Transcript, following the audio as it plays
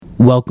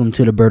Welcome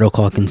to the Berto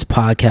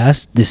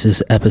podcast. This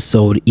is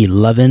episode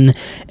 11,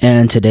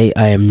 and today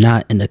I am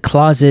not in the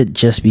closet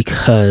just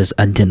because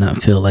I did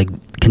not feel like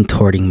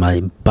contorting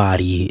my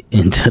body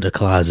into the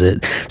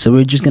closet. So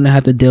we're just gonna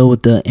have to deal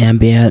with the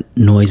ambient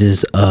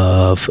noises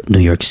of New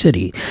York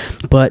City.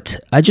 But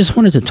I just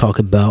wanted to talk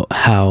about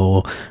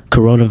how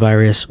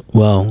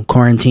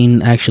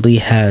quarantine actually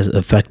has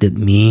affected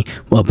me.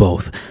 Well,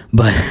 both.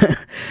 But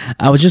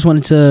I just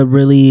wanted to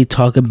really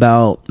talk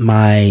about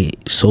my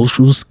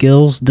social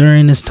skills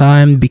during this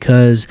time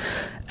because,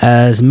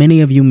 as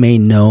many of you may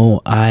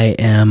know, I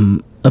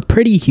am a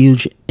pretty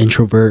huge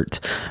introvert.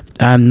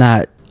 I'm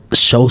not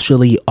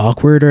socially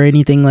awkward or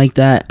anything like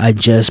that. I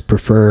just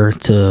prefer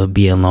to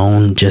be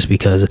alone just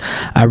because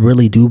I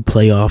really do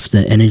play off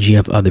the energy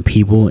of other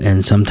people,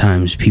 and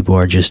sometimes people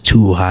are just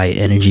too high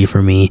energy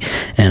for me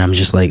and I'm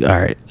just like, all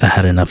right, I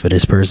had enough of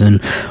this person.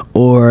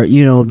 Or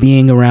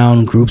being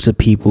around groups of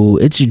people,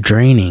 it's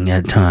draining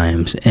at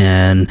times,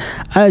 and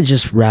I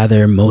just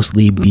rather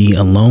mostly be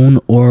alone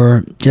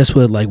or just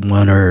with like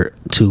one or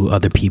two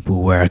other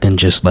people where I can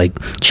just like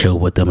chill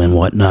with them and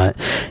whatnot.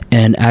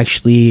 And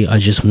actually I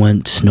just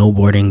went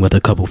snowboarding with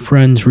a couple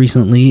friends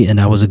recently, and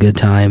that was a good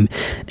time.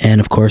 And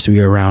of course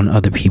we were around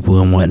other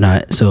people and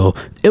whatnot, so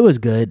it was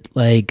good.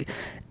 Like,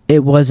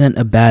 it wasn't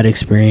a bad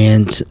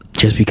experience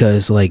just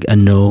because like I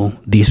know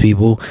these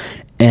people,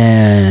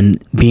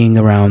 and being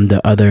around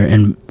the other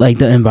and like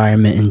the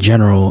environment in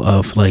general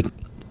of like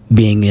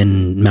being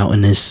in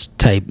mountainous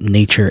type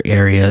nature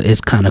area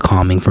is kind of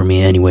calming for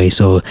me anyway.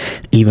 So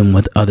even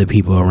with other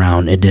people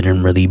around, it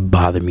didn't really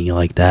bother me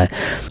like that.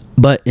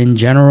 But in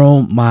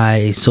general,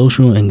 my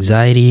social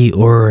anxiety,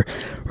 or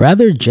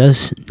rather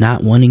just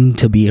not wanting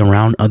to be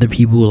around other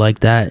people like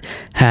that,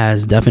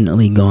 has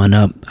definitely gone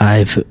up.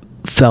 I've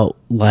felt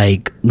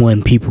like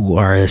when people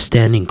are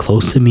standing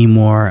close to me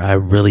more, I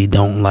really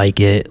don't like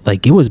it.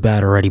 Like, it was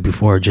bad already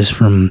before, just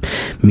from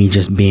me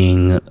just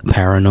being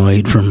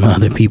paranoid from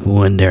other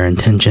people and their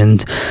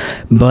intentions,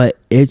 but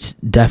it's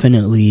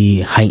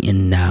definitely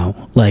heightened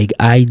now. Like,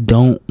 I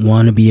don't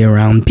want to be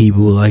around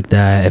people like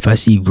that. If I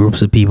see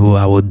groups of people,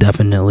 I will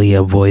definitely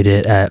avoid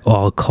it at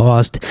all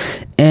cost.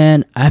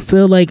 And I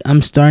feel like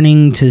I'm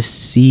starting to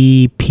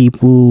see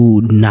people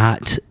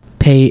not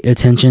pay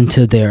attention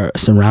to their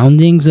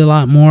surroundings a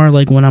lot more,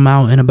 like when I'm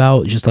out and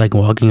about, just like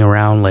walking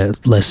around,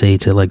 let's say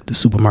to like the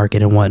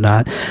supermarket and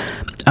whatnot.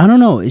 I don't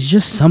know, it's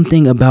just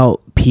something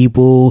about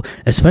people,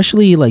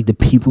 especially like the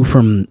people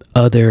from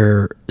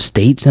other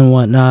states and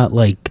whatnot,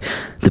 like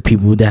the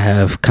people that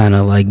have kind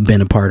of like been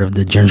a part of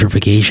the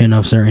gentrification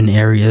of certain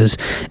areas.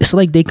 It's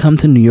like they come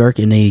to New York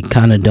and they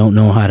kind of don't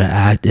know how to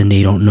act, and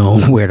they don't know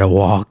where to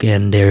walk,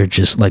 and they're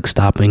just like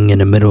stopping in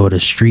the middle of the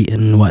street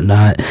and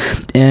whatnot.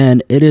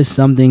 And it is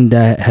something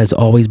that has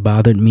always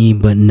bothered me,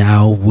 but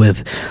now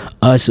with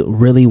us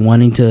really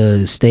wanting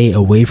to stay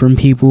away from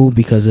people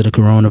because of the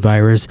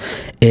coronavirus,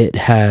 it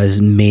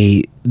has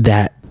made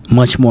that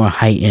much more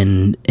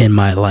heightened in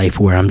my life,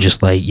 where I'm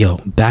just like, yo,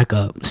 back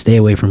up, stay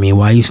away from me.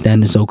 Why are you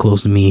standing so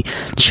close to me?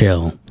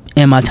 Chill.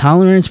 And my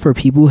tolerance for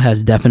people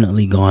has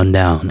definitely gone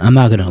down. I'm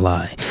not gonna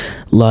lie.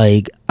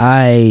 Like,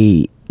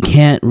 I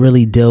can't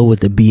really deal with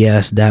the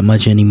BS that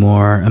much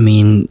anymore. I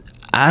mean,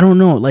 I don't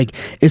know, like,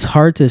 it's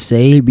hard to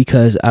say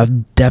because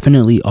I've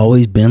definitely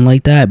always been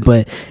like that,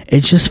 but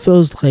it just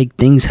feels like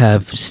things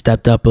have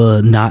stepped up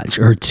a notch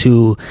or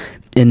two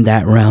in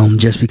that realm,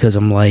 just because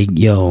I'm like,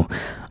 yo,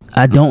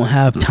 I don't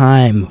have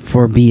time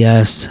for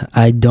BS.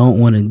 I don't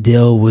want to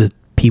deal with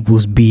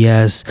people's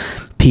BS,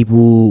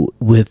 people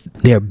with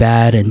their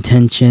bad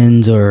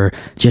intentions or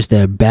just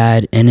their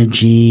bad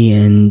energy,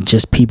 and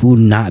just people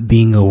not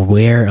being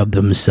aware of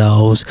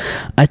themselves.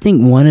 I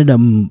think one of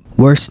the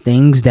worst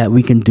things that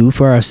we can do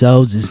for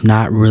ourselves is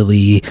not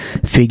really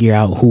figure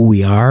out who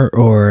we are,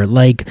 or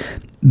like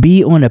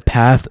be on a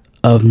path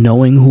of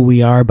knowing who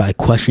we are by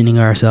questioning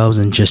ourselves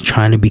and just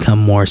trying to become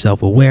more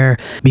self-aware.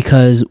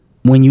 Because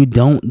when you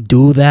don't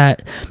do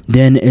that,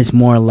 then it's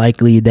more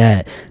likely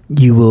that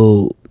you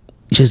will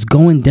just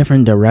go in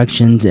different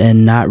directions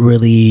and not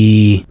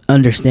really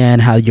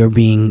understand how you're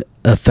being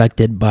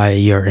affected by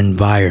your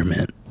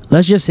environment.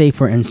 Let's just say,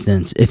 for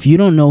instance, if you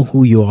don't know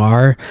who you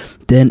are,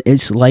 then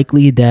it's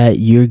likely that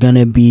you're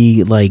gonna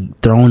be like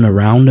thrown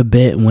around a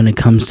bit when it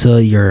comes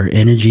to your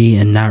energy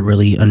and not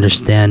really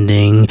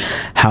understanding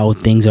how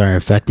things are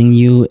affecting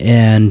you.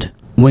 And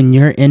when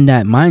you're in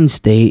that mind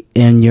state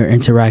and you're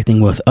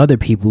interacting with other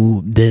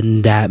people,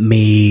 then that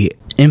may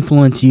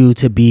influence you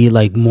to be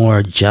like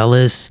more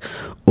jealous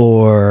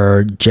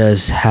or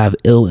just have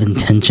ill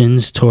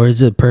intentions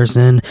towards a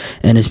person,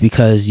 and it's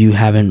because you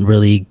haven't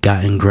really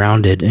gotten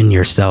grounded in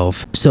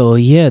yourself. So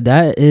yeah,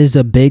 that is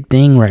a big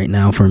thing right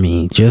now for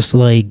me, just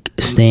like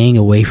staying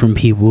away from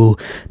people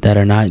that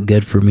are not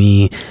good for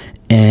me,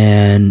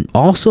 and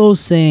also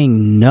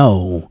saying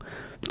no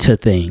to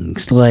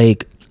things.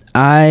 Like,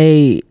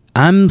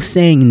 I'm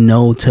saying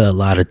no to a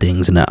lot of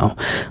things now.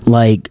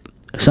 Like,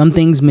 some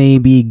things may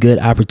be good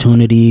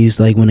opportunities,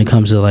 like when it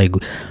comes to like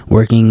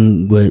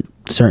working with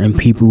certain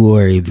people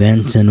or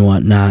events and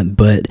whatnot,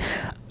 but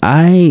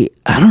I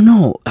don't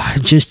know, I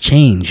just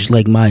changed.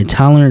 Like, my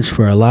tolerance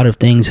for a lot of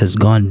things has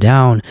gone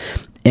down,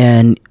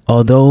 and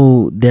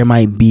although there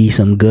might be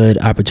some good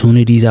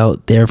opportunities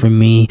out there for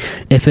me,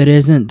 if it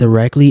isn't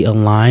directly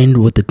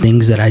aligned with the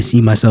things that I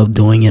see myself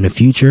doing in the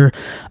future,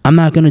 I'm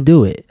not going to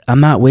do it. I'm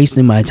not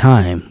wasting my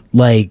time.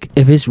 Like,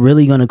 if it's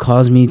really going to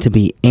cause me to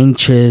be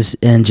anxious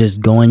and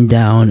just going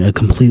down a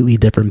completely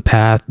different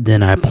path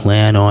than I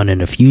plan on in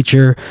the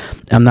future,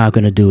 I'm not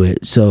going to do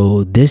it.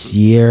 So this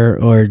year,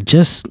 or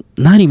just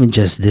not even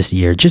just this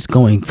year, just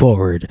going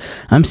forward,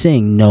 I'm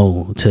saying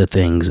no to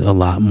things a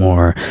lot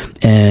more.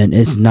 And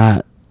it's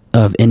not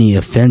of any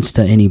offense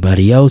to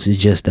anybody else.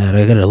 It's just that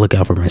I gotta look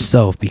out for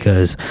myself,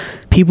 because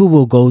people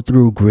will go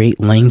through great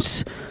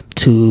lengths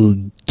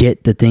to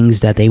get the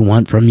things that they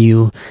want from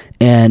you,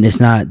 and it's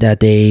not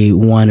that they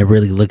want to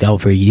really look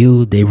out for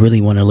you. They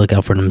really want to look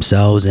out for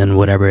themselves and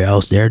whatever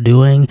else they're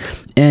doing,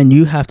 and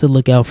you have to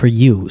look out for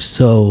you.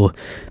 So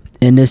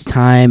in this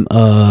time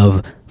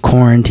of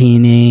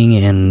quarantining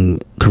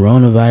and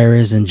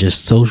coronavirus and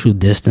just social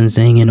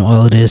distancing and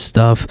all of this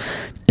stuff,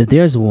 if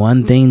there's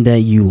one thing that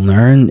you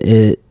learn,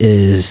 it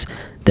is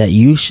that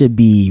you should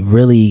be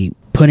really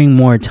putting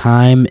more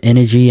time,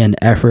 energy, and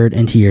effort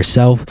into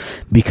yourself,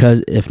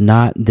 because if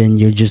not, then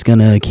you're just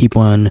gonna keep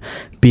on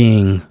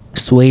being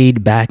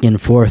swayed back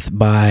and forth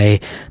by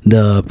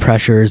the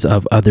pressures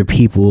of other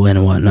people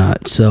and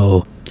whatnot.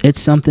 So it's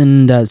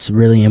something that's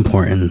really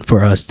important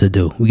for us to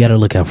do. We got to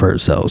look out for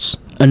ourselves.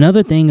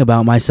 Another thing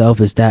about myself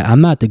is that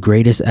I'm not the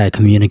greatest at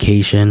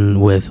communication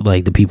with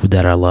like the people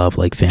that I love,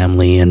 like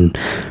family and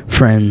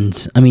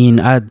friends. I mean,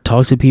 I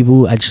talk to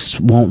people, I just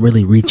won't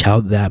really reach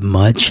out that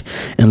much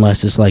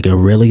unless it's like a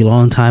really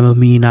long time of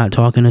me not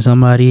talking to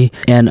somebody.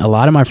 And a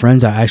lot of my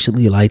friends are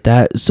actually like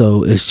that.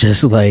 So it's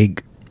just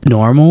like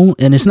normal,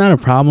 and it's not a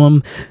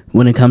problem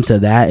when it comes to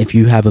that if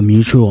you have a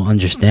mutual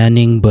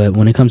understanding. But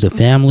when it comes to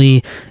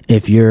family,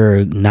 if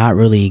you're not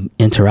really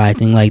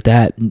interacting like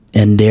that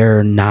and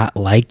they're not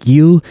like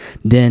you,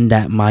 then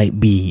that might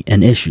be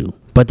an issue.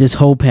 But this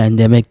whole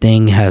pandemic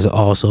thing has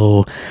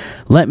also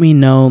let me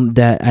know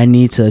that I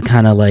need to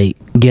kind of like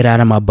get out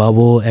of my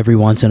bubble every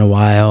once in a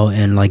while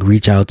and like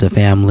reach out to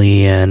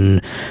family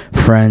and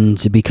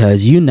friends,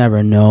 because you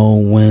never know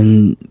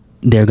when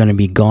they're going to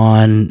be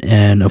gone.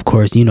 And of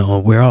course, you know,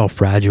 we're all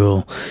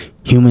fragile.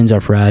 Humans are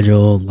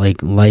fragile.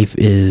 Like, life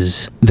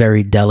is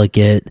very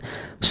delicate.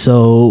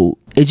 So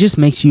it just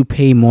makes you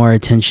pay more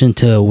attention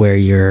to where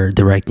you're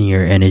directing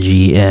your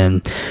energy,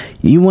 and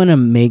you want to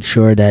make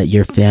sure that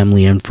your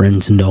family and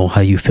friends know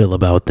how you feel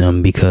about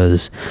them,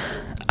 because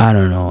I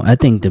don't know, I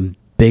think the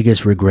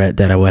biggest regret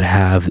that I would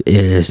have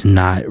is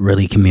not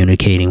really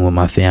communicating with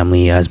my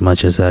family as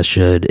much as I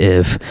should.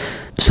 If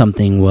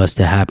something was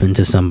to happen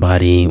to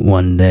somebody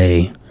one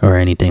day or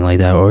anything like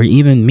that, or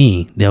even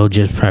me, they'll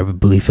just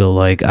probably feel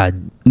like I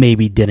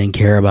maybe didn't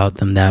care about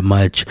them that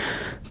much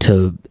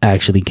to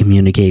actually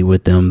communicate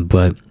with them.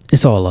 But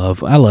it's all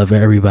love. I love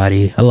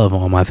everybody. I love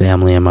all my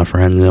family and my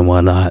friends and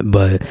whatnot,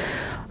 but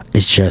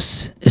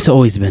it's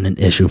always been an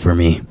issue for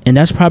me. And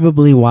that's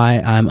probably why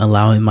I'm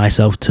allowing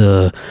myself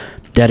to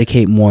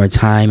dedicate more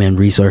time and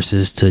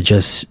resources to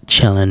just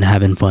chilling,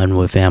 having fun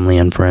with family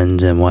and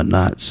friends and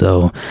whatnot.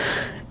 So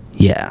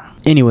yeah.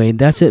 Anyway,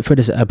 that's it for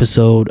this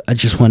episode. I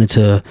just wanted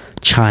to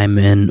chime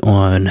in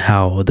on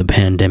how the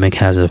pandemic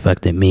has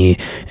affected me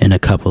in a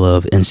couple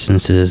of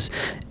instances.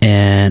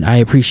 And I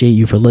appreciate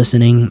you for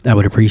listening. I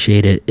would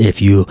appreciate it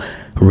if you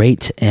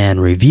rate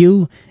and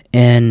review.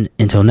 And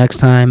until next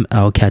time,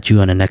 I'll catch you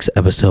on the next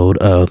episode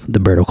of the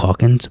Berto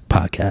Calkins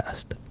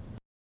podcast.